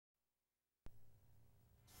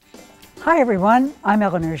Hi everyone, I'm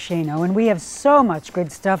Eleanor Schano, and we have so much good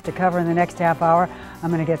stuff to cover in the next half hour. I'm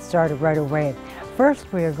going to get started right away.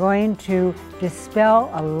 First, we are going to dispel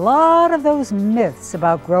a lot of those myths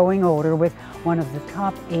about growing older with one of the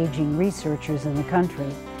top aging researchers in the country.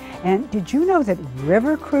 And did you know that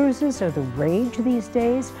river cruises are the rage these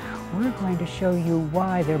days? We're going to show you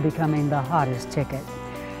why they're becoming the hottest ticket.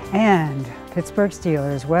 And Pittsburgh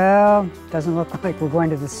Steelers, well, doesn't look like we're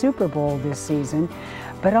going to the Super Bowl this season,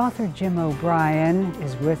 but author Jim O'Brien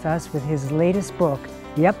is with us with his latest book.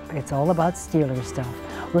 Yep, it's all about Steelers stuff.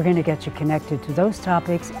 We're going to get you connected to those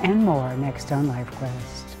topics and more next on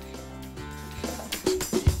LifeQuest.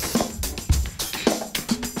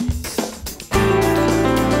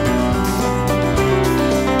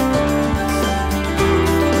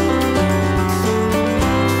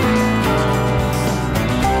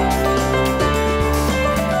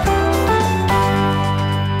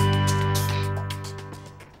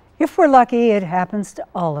 If we're lucky, it happens to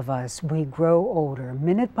all of us. We grow older,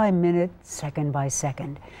 minute by minute, second by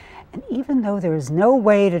second. And even though there is no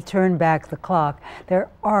way to turn back the clock, there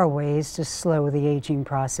are ways to slow the aging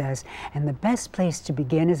process. And the best place to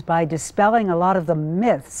begin is by dispelling a lot of the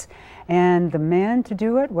myths. And the man to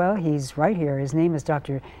do it, well, he's right here. His name is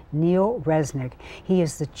Dr. Neil Resnick. He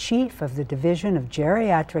is the chief of the Division of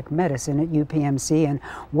Geriatric Medicine at UPMC, and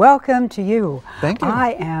welcome to you. Thank you.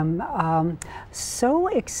 I am so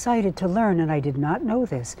excited to learn, and I did not know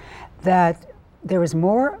this, that there is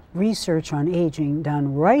more research on aging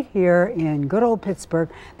done right here in good old Pittsburgh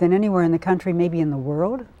than anywhere in the country, maybe in the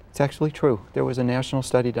world. It's actually true. There was a national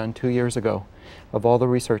study done 2 years ago of all the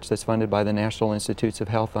research that's funded by the National Institutes of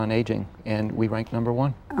Health on Aging, and we ranked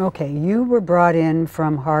 #1. Okay, you were brought in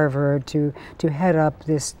from Harvard to head up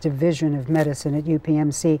this division of medicine at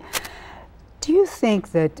UPMC. Do you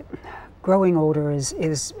think that growing older is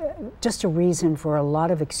just a reason for a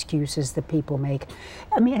lot of excuses that people make?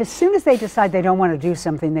 I mean, as soon as they decide they don't want to do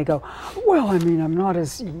something, they go, well, I mean, I'm not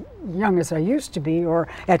as young as I used to be, or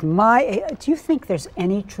at my age. Do you think there's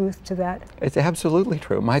any truth to that? It's absolutely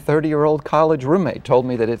true. My 30-year-old college roommate told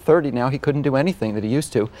me that at 30 now he couldn't do anything that he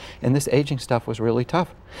used to, and this aging stuff was really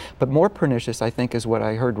tough. But more pernicious, I think, is what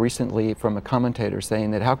I heard recently from a commentator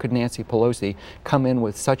saying that how could Nancy Pelosi come in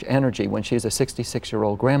with such energy when she's a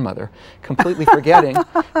 66-year-old grandmother, completely forgetting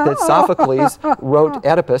that Sophocles wrote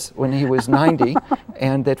Oedipus when he was 90,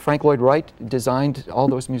 and that Frank Lloyd Wright designed all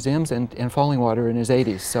those museums and Falling Water in his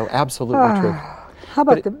 80s. So absolutely true. How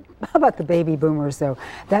about the baby boomers, though?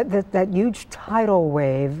 That huge tidal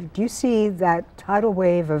wave, do you see that tidal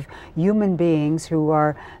wave of human beings who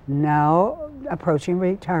are now approaching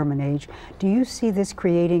retirement age? Do you see this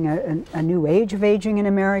creating a new age of aging in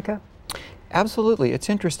America? Absolutely. It's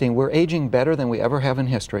interesting. We're aging better than we ever have in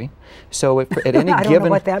history. So if at any I given... don't know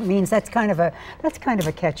what that means. That's kind of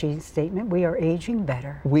a catchy statement. We are aging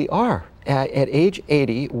better. We are. At age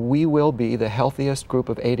 80, we will be the healthiest group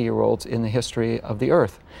of 80-year-olds in the history of the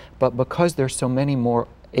earth. But because there's so many more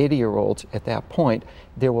 80-year-olds at that point,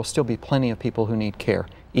 there will still be plenty of people who need care,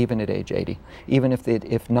 even at age 80, even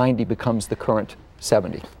if 90 becomes the current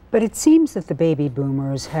 70. But it seems that the baby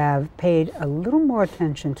boomers have paid a little more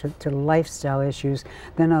attention to lifestyle issues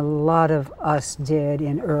than a lot of us did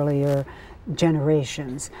in earlier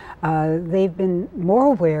generations. They've been more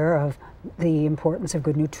aware of the importance of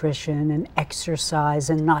good nutrition and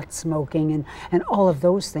exercise and not smoking and all of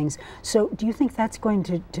those things. So do you think that's going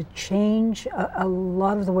to change a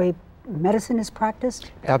lot of the way medicine is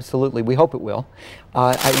practiced? Absolutely. We hope it will.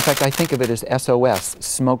 In fact, I think of it as SOS,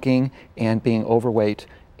 smoking and being overweight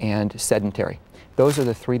and sedentary. Those are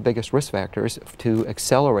the 3 biggest risk factors to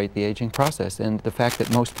accelerate the aging process, and the fact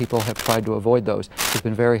that most people have tried to avoid those has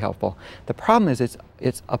been very helpful. The problem is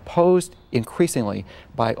it's opposed increasingly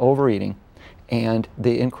by overeating and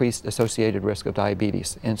the increased associated risk of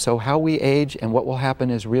diabetes. And so how we age and what will happen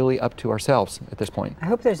is really up to ourselves at this point. I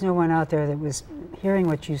hope there's no one out there that was hearing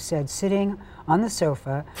what you said, sitting on the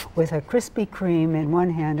sofa with a Krispy Kreme in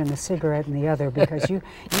one hand and a cigarette in the other, because you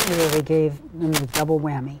really gave them the double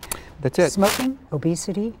whammy. That's it. Smoking,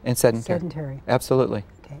 obesity, and sedentary. Absolutely.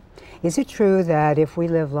 Okay. Is it true that if we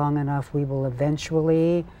live long enough, we will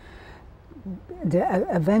eventually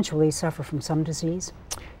suffer from some disease?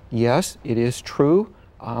 Yes, it is true.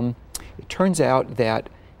 It turns out that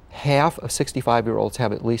half of 65-year-olds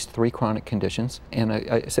have at least 3 chronic conditions, and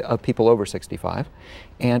of people over 65,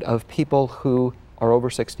 and of people who are over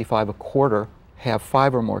 65, a quarter have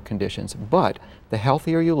 5 or more conditions. But the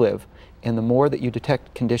healthier you live, and the more that you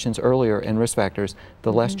detect conditions earlier and risk factors,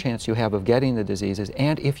 the less chance you have of getting the diseases.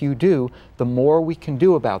 And if you do, the more we can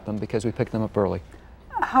do about them because we pick them up early.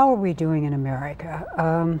 How are we doing in America?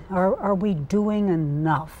 Are we doing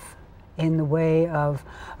enough in the way of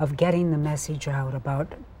getting the message out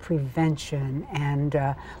about prevention and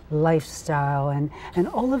lifestyle and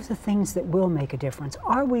all of the things that will make a difference?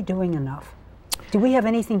 Are we doing enough? Do we have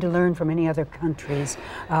anything to learn from any other countries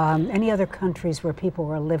where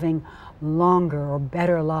people are living longer or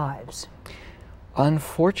better lives?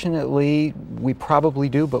 Unfortunately, we probably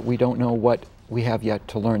do, but we don't know what we have yet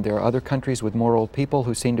to learn. There are other countries with more old people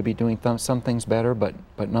who seem to be doing some things better, but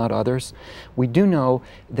not others. We do know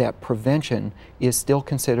that prevention is still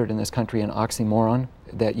considered in this country an oxymoron,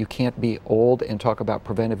 that you can't be old and talk about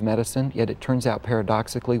preventive medicine, yet it turns out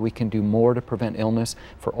paradoxically we can do more to prevent illness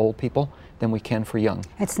for old people than we can for young.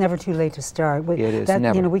 It's never too late to start. It is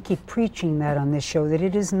never. You know, we keep preaching that on this show, that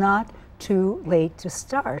it is not too late to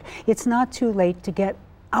start. It's not too late to get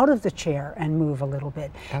out of the chair and move a little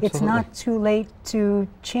bit. Absolutely. It's not too late to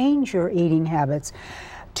change your eating habits.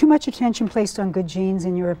 Too much attention placed on good genes,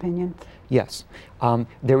 in your opinion? Yes.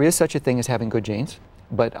 There is such a thing as having good genes,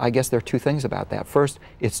 but I guess there are two things about that. First,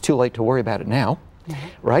 it's too late to worry about it now,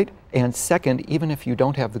 right? And second, even if you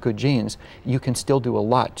don't have the good genes, you can still do a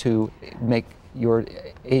lot to make your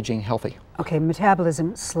aging healthy. Okay,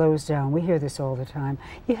 metabolism slows down. We hear this all the time.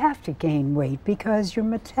 You have to gain weight because your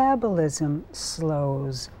metabolism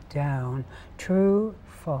slows down. True,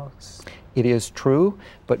 false? It is true,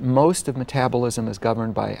 but most of metabolism is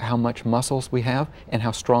governed by how much muscles we have and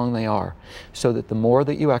how strong they are. So that the more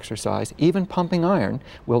that you exercise, even pumping iron,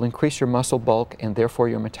 will increase your muscle bulk and therefore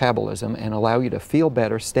your metabolism and allow you to feel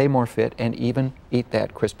better, stay more fit, and even eat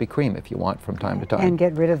that Krispy Kreme if you want from time to time. And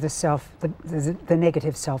get rid of the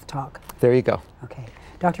negative self-talk. There you go. Okay.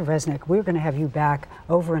 Dr. Resnick, we're going to have you back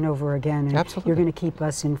over and over again, and Absolutely. You're going to keep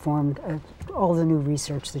us informed of all the new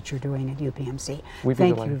research that you're doing at UPMC. We'd be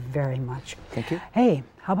Thank delighted. you very much. Thank you. Hey,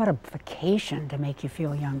 how about a vacation to make you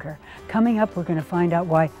feel younger? Coming up, we're going to find out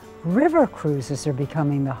why river cruises are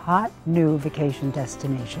becoming the hot new vacation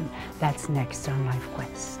destination. That's next on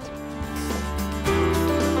LifeQuest.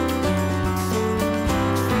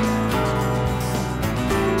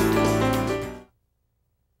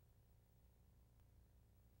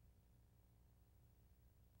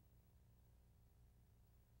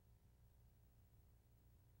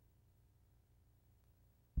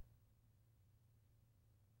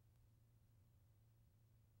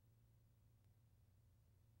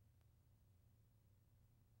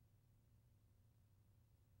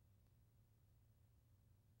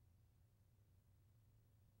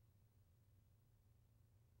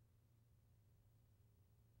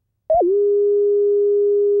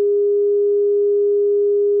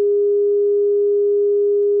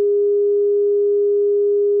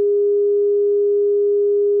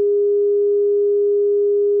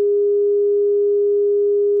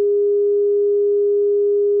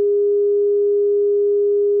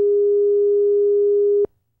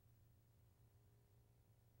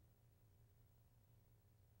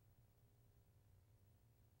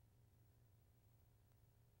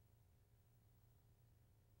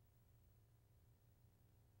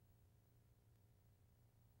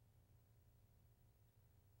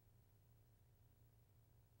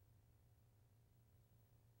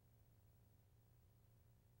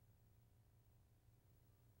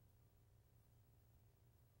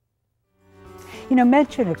 You know,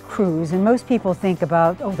 mention a cruise, and most people think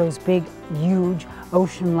about, oh, those big, huge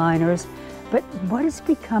ocean liners. But what is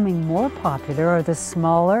becoming more popular are the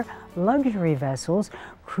smaller luxury vessels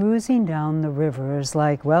cruising down the rivers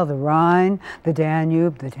like, well, the Rhine, the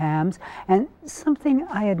Danube, the Thames, and something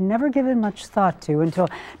I had never given much thought to until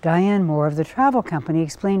Diane Mohr of the travel company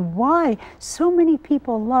explained why so many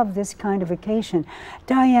people love this kind of vacation.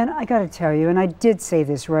 Diane, I got to tell you, and I did say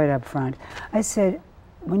this right up front, I said,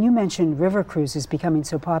 when you mentioned river cruises becoming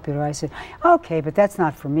so popular, I said, okay, but that's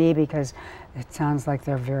not for me because it sounds like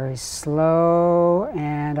they're very slow,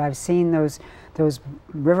 and I've seen those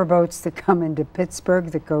riverboats that come into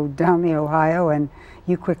Pittsburgh that go down the Ohio, and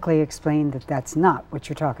you quickly explained that that's not what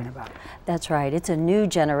you're talking about. That's right. It's a new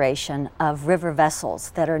generation of river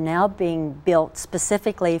vessels that are now being built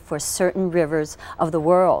specifically for certain rivers of the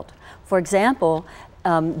world. For example,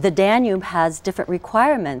 the Danube has different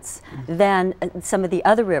requirements than some of the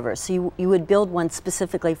other rivers, so you would build one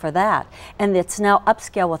specifically for that. And it's now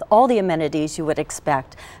upscale with all the amenities you would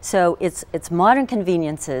expect. So it's modern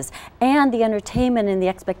conveniences, and the entertainment and the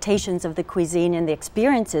expectations of the cuisine and the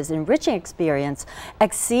experiences, enriching experience,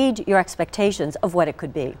 exceed your expectations of what it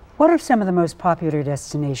could be. What are some of the most popular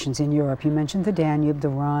destinations in Europe? You mentioned the Danube, the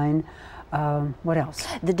Rhine. What else?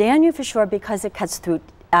 The Danube for sure, because it cuts through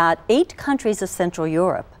 8 countries of Central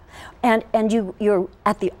Europe, and you're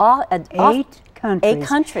at the 8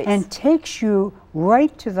 countries, and takes you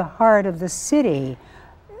right to the heart of the city.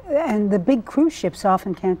 and the big cruise ships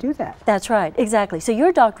often can't do that. That's right, exactly. So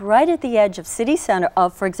you're docked right at the edge of city center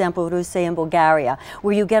of, for example, Ruse in Bulgaria,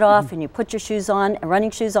 where you get off and you put your shoes on,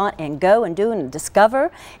 running shoes on, and go and do and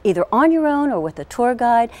discover, either on your own or with a tour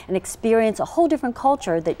guide, and experience a whole different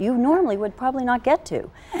culture that you normally would probably not get to.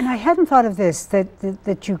 And I hadn't thought of this,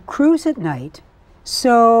 that you cruise at night,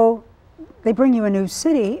 so they bring you a new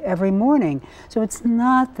city every morning. So it's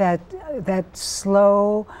not that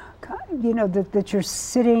slow, you know, that you're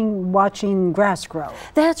sitting watching grass grow.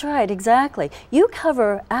 That's right, exactly. You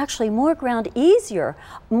cover actually more ground easier,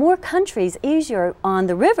 more countries easier on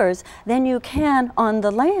the rivers than you can on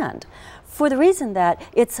the land, for the reason that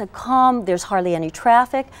it's a calm, there's hardly any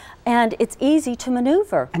traffic, and it's easy to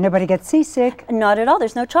maneuver. And nobody gets seasick. Not at all,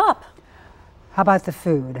 there's no chop. How about the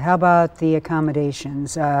food? How about the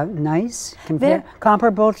accommodations? Nice?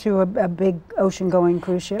 Comparable to a big ocean-going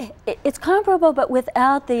cruise ship? It's comparable, but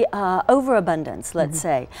without the overabundance, let's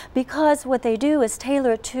say. Because what they do is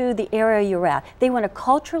tailor it to the area you're at. They want a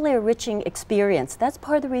culturally enriching experience. That's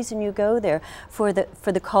part of the reason you go there, for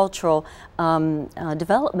the cultural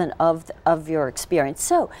development of your experience.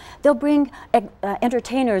 So they'll bring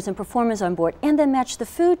entertainers and performers on board, and then match the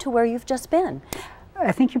food to where you've just been.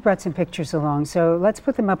 I think you brought some pictures along, so let's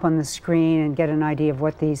put them up on the screen and get an idea of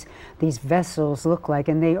what these vessels look like.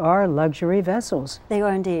 And they are luxury vessels. They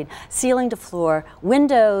are indeed. Ceiling to floor,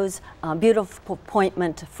 windows, beautiful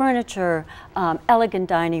appointment furniture, elegant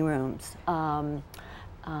dining rooms. And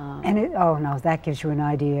oh no, that gives you an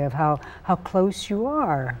idea of how close you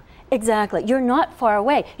are. Exactly. You're not far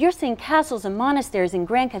away. You're seeing castles and monasteries and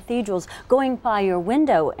grand cathedrals going by your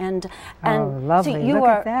window. And oh, lovely. So look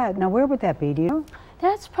at that. Now, where would that be, do you know?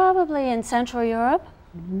 That's probably in Central Europe.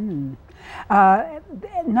 Mm.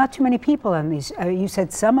 Not too many people on these. You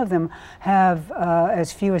said some of them have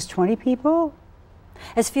as few as 20 people?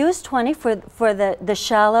 As few as 20 for the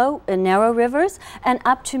shallow and narrow rivers, and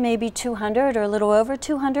up to maybe 200 or a little over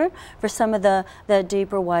 200 for some of the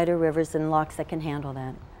deeper, wider rivers and locks that can handle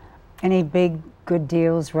that. Any big good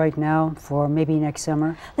deals right now for maybe next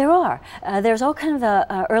summer? There are. There's all kind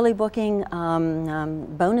of early booking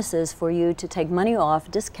bonuses for you to take money off,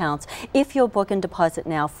 discounts, if you'll book and deposit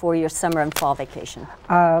now for your summer and fall vacation.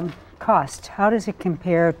 Cost, how does it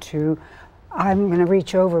compare to, I'm going to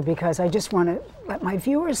reach over because I just want to let my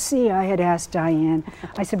viewers see. I had asked Diane,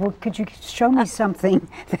 I said, well, could you show me something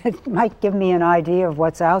that might give me an idea of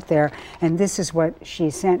what's out there? And this is what she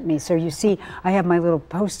sent me. So you see, I have my little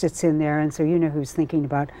Post-its in there, and so you know who's thinking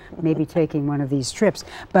about maybe taking one of these trips.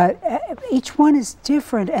 But each one is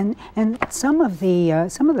different, and some of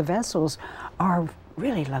the vessels are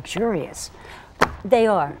really luxurious. They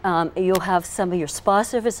are. You'll have some of your spa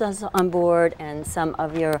services on board, and some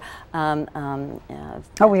of your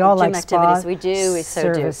we all gym like activities. Spa We do. We so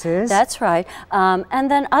services. do. That's right. And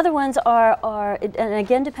then other ones are, and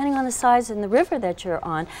again, depending on the size and the river that you're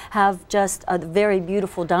on, have just very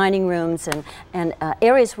beautiful dining rooms and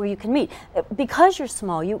areas where you can meet. Because you're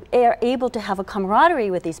small, you are able to have a camaraderie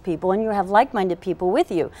with these people, and you have like-minded people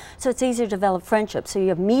with you. So it's easier to develop friendships. So you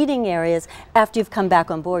have meeting areas after you've come back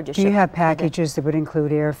on board. Do you have packages that would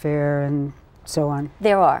include airfare and so on?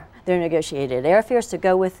 There are. They're negotiated airfares to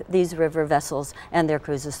go with these river vessels and their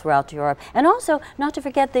cruises throughout Europe. And also, not to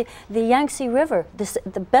forget the Yangtze River.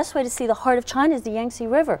 The best way to see the heart of China is the Yangtze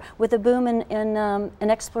River, with a boom in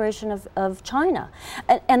exploration of China.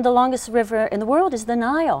 And the longest river in the world is the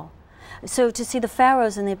Nile. So to see the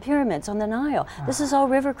pharaohs and the pyramids on the Nile, this is all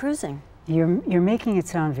river cruising. You're making it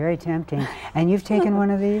sound very tempting. And you've taken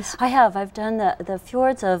one of these? I have. I've done the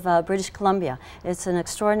fjords of British Columbia. It's an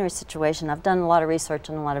extraordinary situation. I've done a lot of research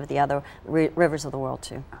on a lot of the other rivers of the world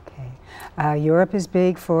too. Okay. Europe is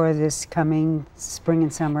big for this coming spring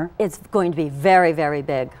and summer? It's going to be very, very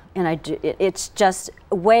big. And it's just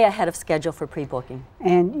way ahead of schedule for pre-booking.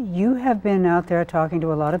 And you have been out there talking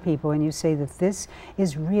to a lot of people, and you say that this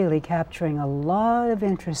is really capturing a lot of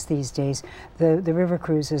interest these days, the river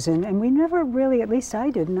cruises. And we never really, at least I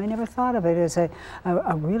didn't, I never thought of it as a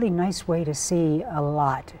really nice way to see a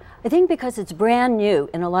lot. I think because it's brand new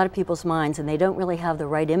in a lot of people's minds, and they don't really have the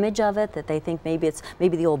right image of it, that they think maybe it's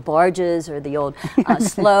the old barges or the old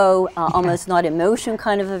slow, almost not in motion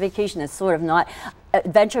kind of a vacation. It's sort of not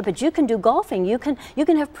adventure, but you can do golfing. You can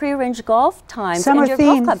have prearranged golf times. Summer in your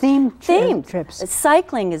golf club. themed trips.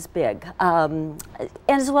 Cycling is big, and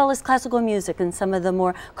as well as classical music and some of the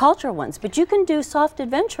more cultural ones. But you can do soft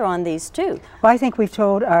adventure on these too. Well, I think we've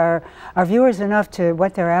told our viewers enough to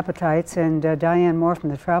whet their appetites, and Diane Mohr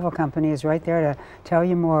from the travel company is right there to tell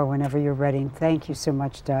you more whenever you're ready. Thank you so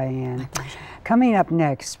much, Diane. My pleasure. Coming up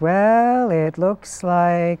next, well, it looks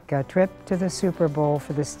like a trip to the Super Bowl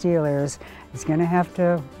for the Steelers is going to have have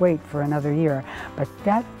to wait for another year. But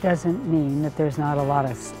that doesn't mean that there's not a lot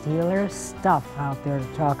of Steelers stuff out there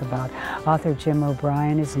to talk about. Author Jim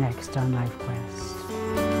O'Brien is next on LifeQuest.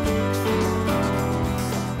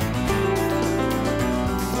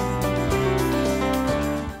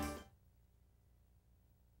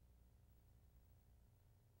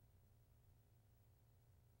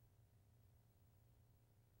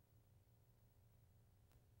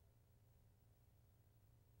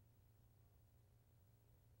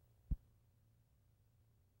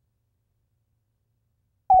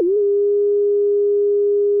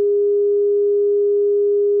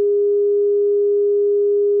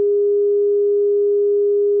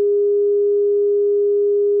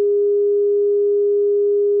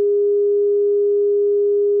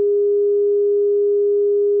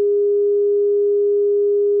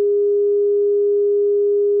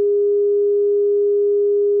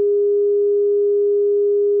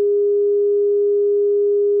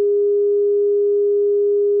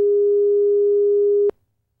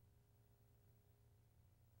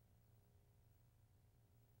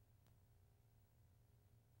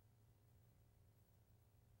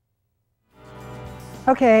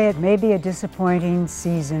 Okay, it may be a disappointing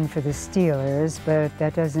season for the Steelers, but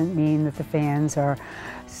that doesn't mean that the fans are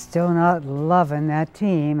still not loving that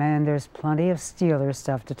team, and there's plenty of Steelers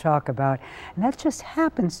stuff to talk about. And that just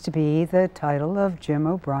happens to be the title of Jim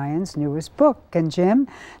O'Brien's newest book. And Jim,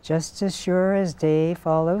 just as sure as day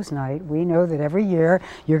follows night, we know that every year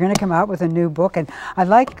you're going to come out with a new book. And I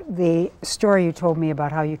like the story you told me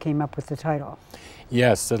about how you came up with the title.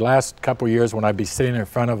 Yes, the last couple of years when I'd be sitting in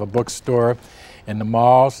front of a bookstore in the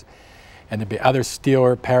malls, and there'd be other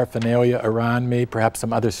Steeler paraphernalia around me, perhaps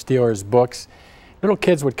some other Steelers books. Little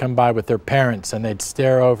kids would come by with their parents, and they'd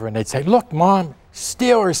stare over and they'd say, "Look, Mom,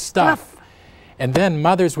 Steelers stuff." And then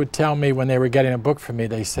mothers would tell me when they were getting a book from me,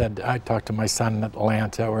 they said, I talked to my son in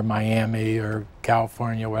Atlanta or Miami or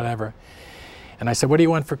California, whatever. And I said, "What do you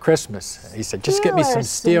want for Christmas?" He said, "Just get me some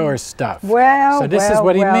Steelers stuff." Well, so this is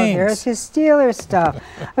what he means. There's his Steelers stuff.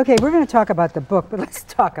 Okay, we're going to talk about the book, but let's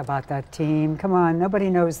talk about that team. Come on, nobody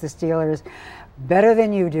knows the Steelers better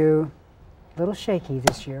than you do. A little shaky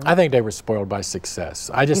this year. I think they were spoiled by success.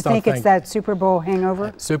 I just don't think it's that Super Bowl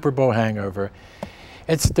hangover? Super Bowl hangover.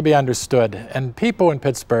 It's to be understood. And people in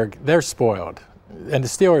Pittsburgh, they're spoiled. And the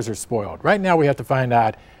Steelers are spoiled. Right now we have to find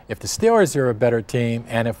out if the Steelers are a better team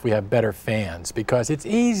and if we have better fans, because it's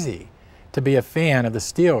easy to be a fan of the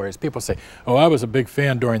Steelers. People say, "Oh, I was a big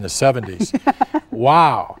fan during the 70s."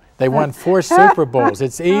 Wow, they won 4 Super Bowls.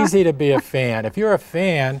 It's easy to be a fan. If you're a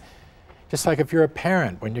fan, just like if you're a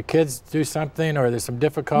parent, when your kids do something or there's some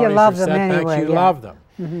difficulties or setbacks, anyway, you love them.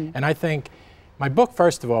 And I think my book,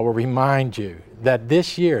 first of all, will remind you that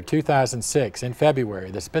this year, 2006, in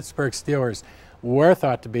February, the Pittsburgh Steelers were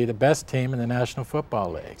thought to be the best team in the National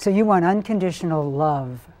Football League. So you want unconditional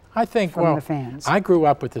love from the fans. I grew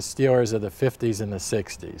up with the Steelers of the 50s and the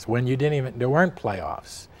 60s when there weren't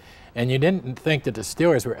playoffs. And you didn't think that the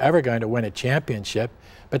Steelers were ever going to win a championship,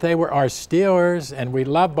 but they were our Steelers, and we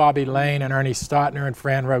loved Bobby Lane and Ernie Stautner and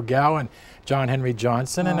Fran Rogel and John Henry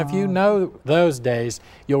Johnson. And if you know those days,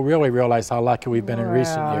 you'll really realize how lucky we've been in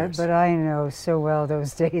recent years. But I know so well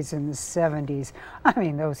those days in the 70s. I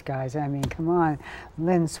mean, those guys, I mean, come on.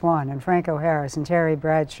 Lynn Swann and Franco Harris and Terry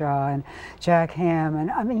Bradshaw and Jack Ham. And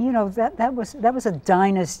I mean, you know, that was a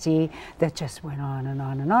dynasty that just went on and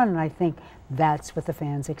on and on. And I think that's what the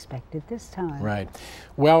fans expected this time. Right.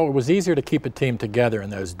 Well, it was easier to keep a team together in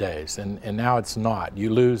those days, and now it's not. You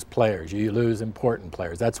lose players. You lose important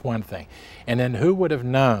players. That's one thing. And then who would have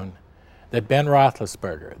known that Ben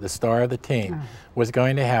Roethlisberger, the star of the team, was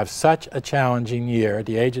going to have such a challenging year at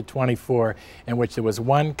the age of 24 in which there was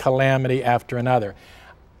one calamity after another.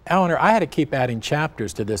 Eleanor, I had to keep adding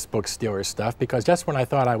chapters to this book, Steelers Stuff, because just when I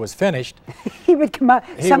thought I was finished, he would come out,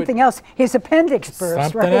 something else, his appendix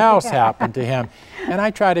burst. Something else happened to him. And I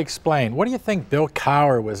tried to explain, what do you think Bill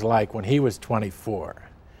Cowher was like when he was 24?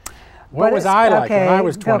 What was I like when I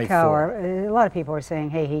was 24? Bill Cowher, a lot of people are saying,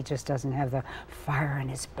 hey, he just doesn't have the fire in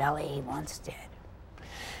his belly he once did.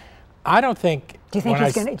 I don't think. Do you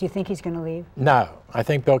think he's going to leave? No, I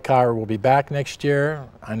think Bill Cowher will be back next year.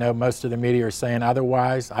 I know most of the media are saying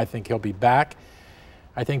otherwise. I think he'll be back.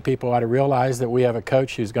 I think people ought to realize that we have a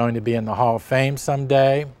coach who's going to be in the Hall of Fame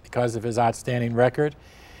someday because of his outstanding record.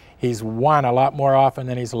 He's won a lot more often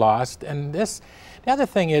than he's lost. And the other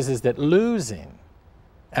thing is that losing,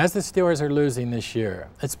 as the Steelers are losing this year,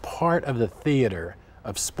 it's part of the theater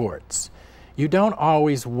of sports. You don't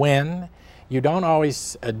always win. You don't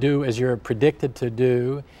always do as you're predicted to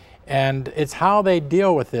do, And it's how they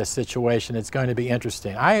deal with this situation that's going to be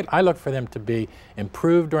interesting. I look for them to be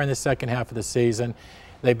improved during the second half of the season.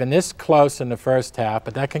 They've been this close in the first half,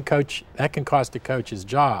 but that can cost a coach his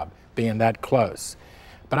job, being that close.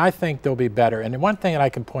 But I think they'll be better. And one thing that I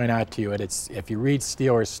can point out to you, and it's, if you read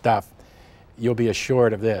Steelers stuff, you'll be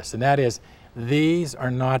assured of this, and that is these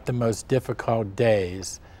are not the most difficult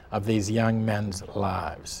days of these young men's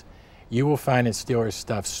lives. You will find in Steelers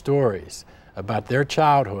stuff stories about their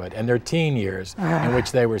childhood and their teen years in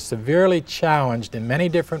which they were severely challenged in many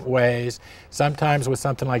different ways, sometimes with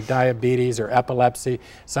something like diabetes or epilepsy,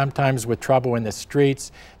 sometimes with trouble in the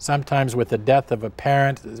streets, sometimes with the death of a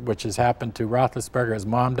parent, which has happened to Roethlisberger. His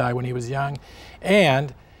mom died when he was young.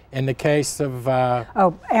 And in the case of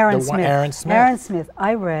Aaron Smith. Aaron Smith. Aaron Smith,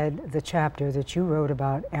 I read the chapter that you wrote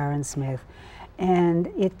about Aaron Smith, and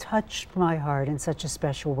it touched my heart in such a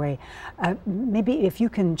special way. Maybe if you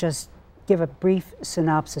can just give a brief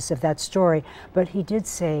synopsis of that story, but he did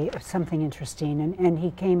say something interesting, and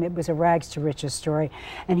he came, it was a rags to riches story,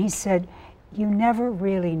 and he said, you never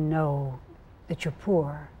really know that you're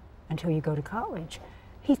poor until you go to college.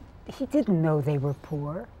 He didn't know they were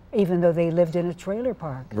poor, even though they lived in a trailer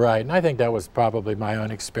park. Right, and I think that was probably my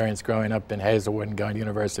own experience growing up in Hazelwood and going to the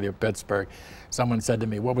University of Pittsburgh. Someone said to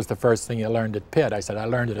me, what was the first thing you learned at Pitt? I said, I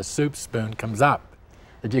learned that a soup spoon comes up,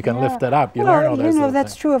 that you can lift it up. You learn all those you know,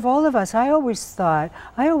 that's things. true of all of us. I always thought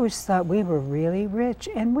we were really rich,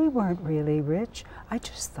 and we weren't really rich. I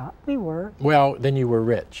just thought we were. Well, then you were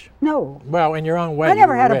rich. No. Well, in your own way, I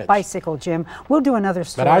never you had were a rich. bicycle, Jim. We'll do another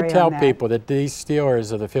story But I tell on that. people that these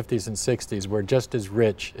Steelers of the 50s and 60s were just as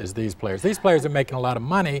rich as these players. These players are making a lot of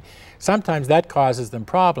money. Sometimes that causes them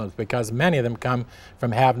problems because many of them come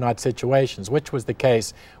from have-not situations, which was the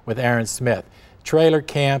case with Aaron Smith. Trailer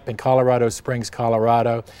camp in Colorado Springs,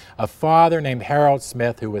 Colorado. A father named Harold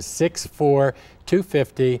Smith, who was 6'4",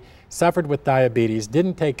 250, suffered with diabetes,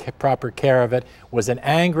 didn't take proper care of it, was an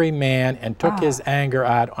angry man, and took his anger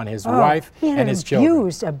out on his wife and his children.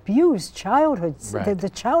 Abused childhood. Right. The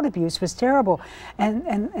child abuse was terrible,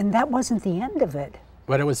 and that wasn't the end of it.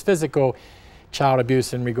 But it was physical child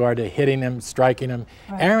abuse in regard to hitting him, striking him.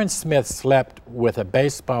 Right. Aaron Smith slept with a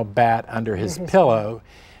baseball bat under his pillow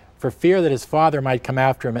for fear that his father might come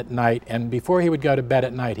after him at night, and before he would go to bed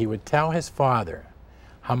at night, he would tell his father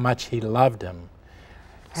how much he loved him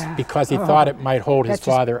because he thought it might hold his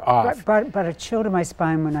father off. But a chill to my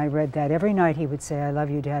spine when I read that. Every night he would say, I love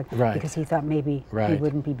you, Dad, because he thought maybe he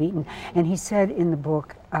wouldn't be beaten. And he said in the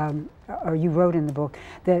book, or you wrote in the book,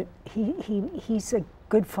 that he's a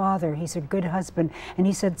good father, he's a good husband, and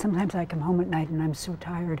he said, sometimes I come home at night and I'm so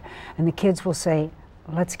tired, and the kids will say,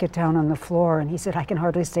 let's get down on the floor. And he said, I can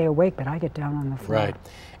hardly stay awake, but I get down on the floor. Right.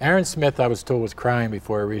 Aaron Smith, I was told, was crying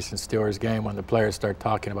before a recent Steelers game when the players started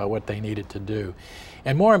talking about what they needed to do.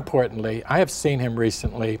 And more importantly, I have seen him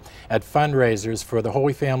recently at fundraisers for the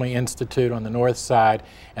Holy Family Institute on the North Side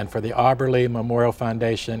and for the Auberly Memorial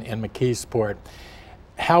Foundation in McKeesport,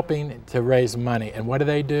 helping to raise money. And what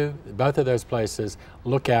do? Both of those places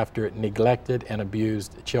look after neglected and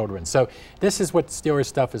abused children. So this is what Steelers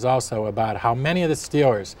stuff is also about, how many of the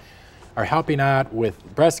Steelers are helping out with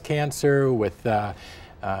breast cancer, with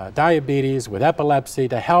diabetes, with epilepsy,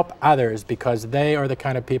 to help others because they are the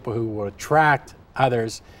kind of people who will attract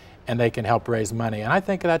others and they can help raise money. And I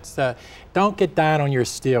think that's, don't get down on your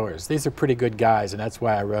Steelers. These are pretty good guys, and that's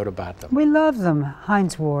why I wrote about them. We love them.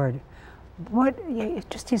 Hines Ward.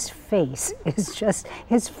 Just his face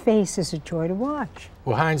is a joy to watch.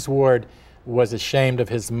 Well, Hines Ward was ashamed of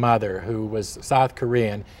his mother, who was South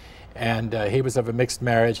Korean, and he was of a mixed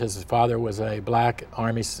marriage. His father was a black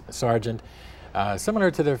Army sergeant, similar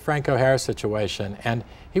to the Franco Harris situation, and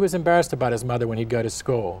he was embarrassed about his mother when he'd go to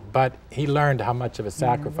school, but he learned how much of a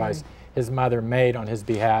sacrifice his mother made on his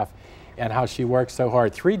behalf and how she worked so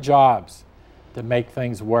hard. 3 jobs to make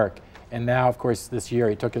things work. And now, of course, this year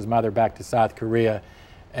he took his mother back to South Korea,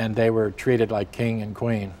 and they were treated like king and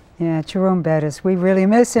queen. Yeah, Jerome Bettis. We really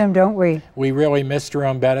miss him, don't we? We really miss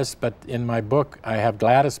Jerome Bettis, but in my book, I have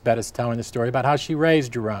Gladys Bettis telling the story about how she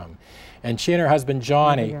raised Jerome. And she and her husband,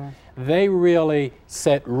 Johnny, they really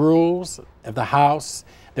set rules of the house.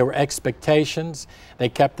 There were expectations. They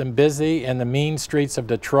kept them busy in the mean streets of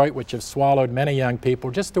Detroit, which have swallowed many young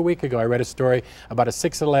people. Just a week ago, I read a story about a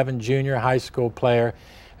 6'11" junior high school player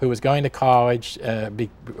who was going to college,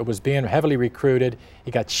 was being heavily recruited. He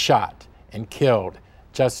got shot and killed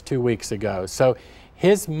just 2 weeks ago. So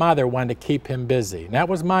his mother wanted to keep him busy. And that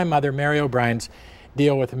was my mother, Mary O'Brien's,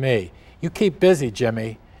 deal with me. You keep busy,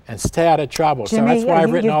 Jimmy, and stay out of trouble. Jimmy, so that's why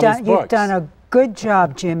I've written all these books. You've done a Good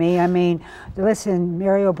job, Jimmy. I mean, listen,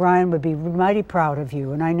 Mary O'Brien would be mighty proud of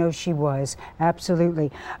you, and I know she was, absolutely.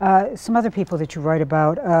 Some other people that you write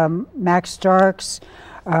about, Max Starks,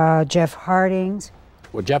 Jeff Hardings.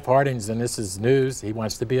 Well, Jeff Hardings, and this is news, he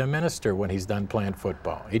wants to be a minister when he's done playing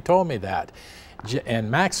football. He told me that. And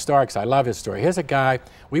Max Starks, I love his story. Here's a guy,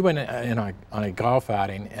 we went on a golf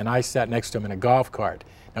outing, and I sat next to him in a golf cart.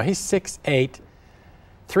 Now, he's 6'8",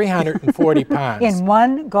 340 pounds. In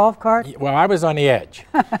one golf cart? Well, I was on the edge.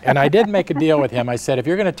 And I did make a deal with him. I said, if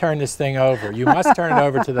you're going to turn this thing over, you must turn it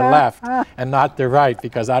over to the left and not the right,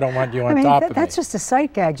 because I don't want you on top of me. That's just a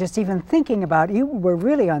sight gag, just even thinking about it. You were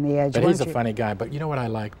really on the edge, But weren't he's a you? funny guy. But you know what I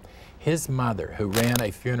like? His mother, who ran a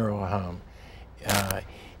funeral home,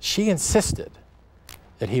 she insisted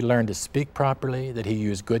that he learn to speak properly, that he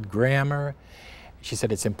use good grammar. She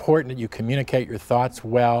said it's important that you communicate your thoughts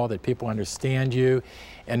well, that people understand you.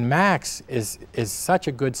 And Max is such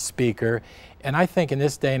a good speaker. And I think in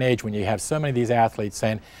this day and age, when you have so many of these athletes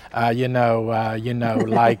saying, like, you know,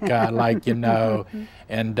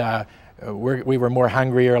 and we were more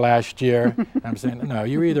hungrier last year. I'm saying, no,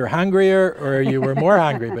 you were either hungrier or you were more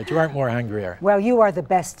hungry, but you weren't more hungrier. Well, you are the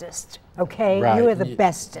bestest, okay? Right. You are the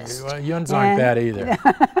bestest. Well, yours aren't bad either.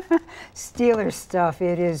 Steelers stuff,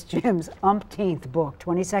 it is Jim's umpteenth book.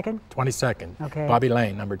 22nd? 22nd. Okay. Bobby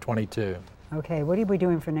Lane, number 22. Okay, what are we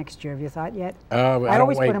doing for next year? Have you thought yet? I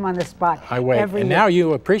always wait. put him on the spot. I wait. Every And year. now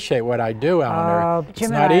you appreciate what I do, Eleanor. Jim it's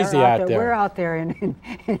not and I easy are out there. We're out there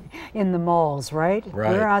in the malls, right?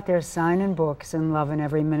 Right. We're out there signing books and loving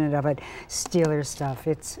every minute of it. Steelers stuff.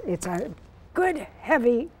 It's a good,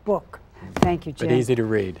 heavy book. Thank you, Jim. But easy to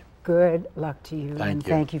read. Good luck to you. Thank you.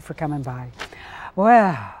 Thank you for coming by.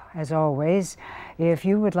 Well, as always, if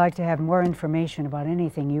you would like to have more information about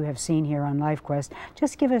anything you have seen here on LifeQuest,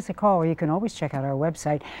 just give us a call, or you can always check out our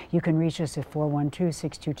website. You can reach us at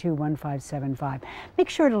 412-622-1575. Make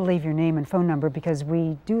sure to leave your name and phone number, because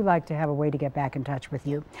we do like to have a way to get back in touch with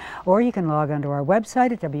you. Or you can log onto our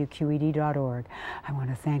website at WQED.org. I want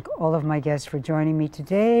to thank all of my guests for joining me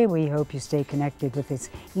today. We hope you stay connected with us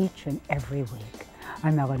each and every week.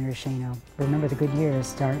 I'm Eleanor Schano. Remember, the good years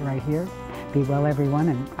start right here. Be well, everyone,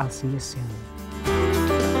 and I'll see you soon.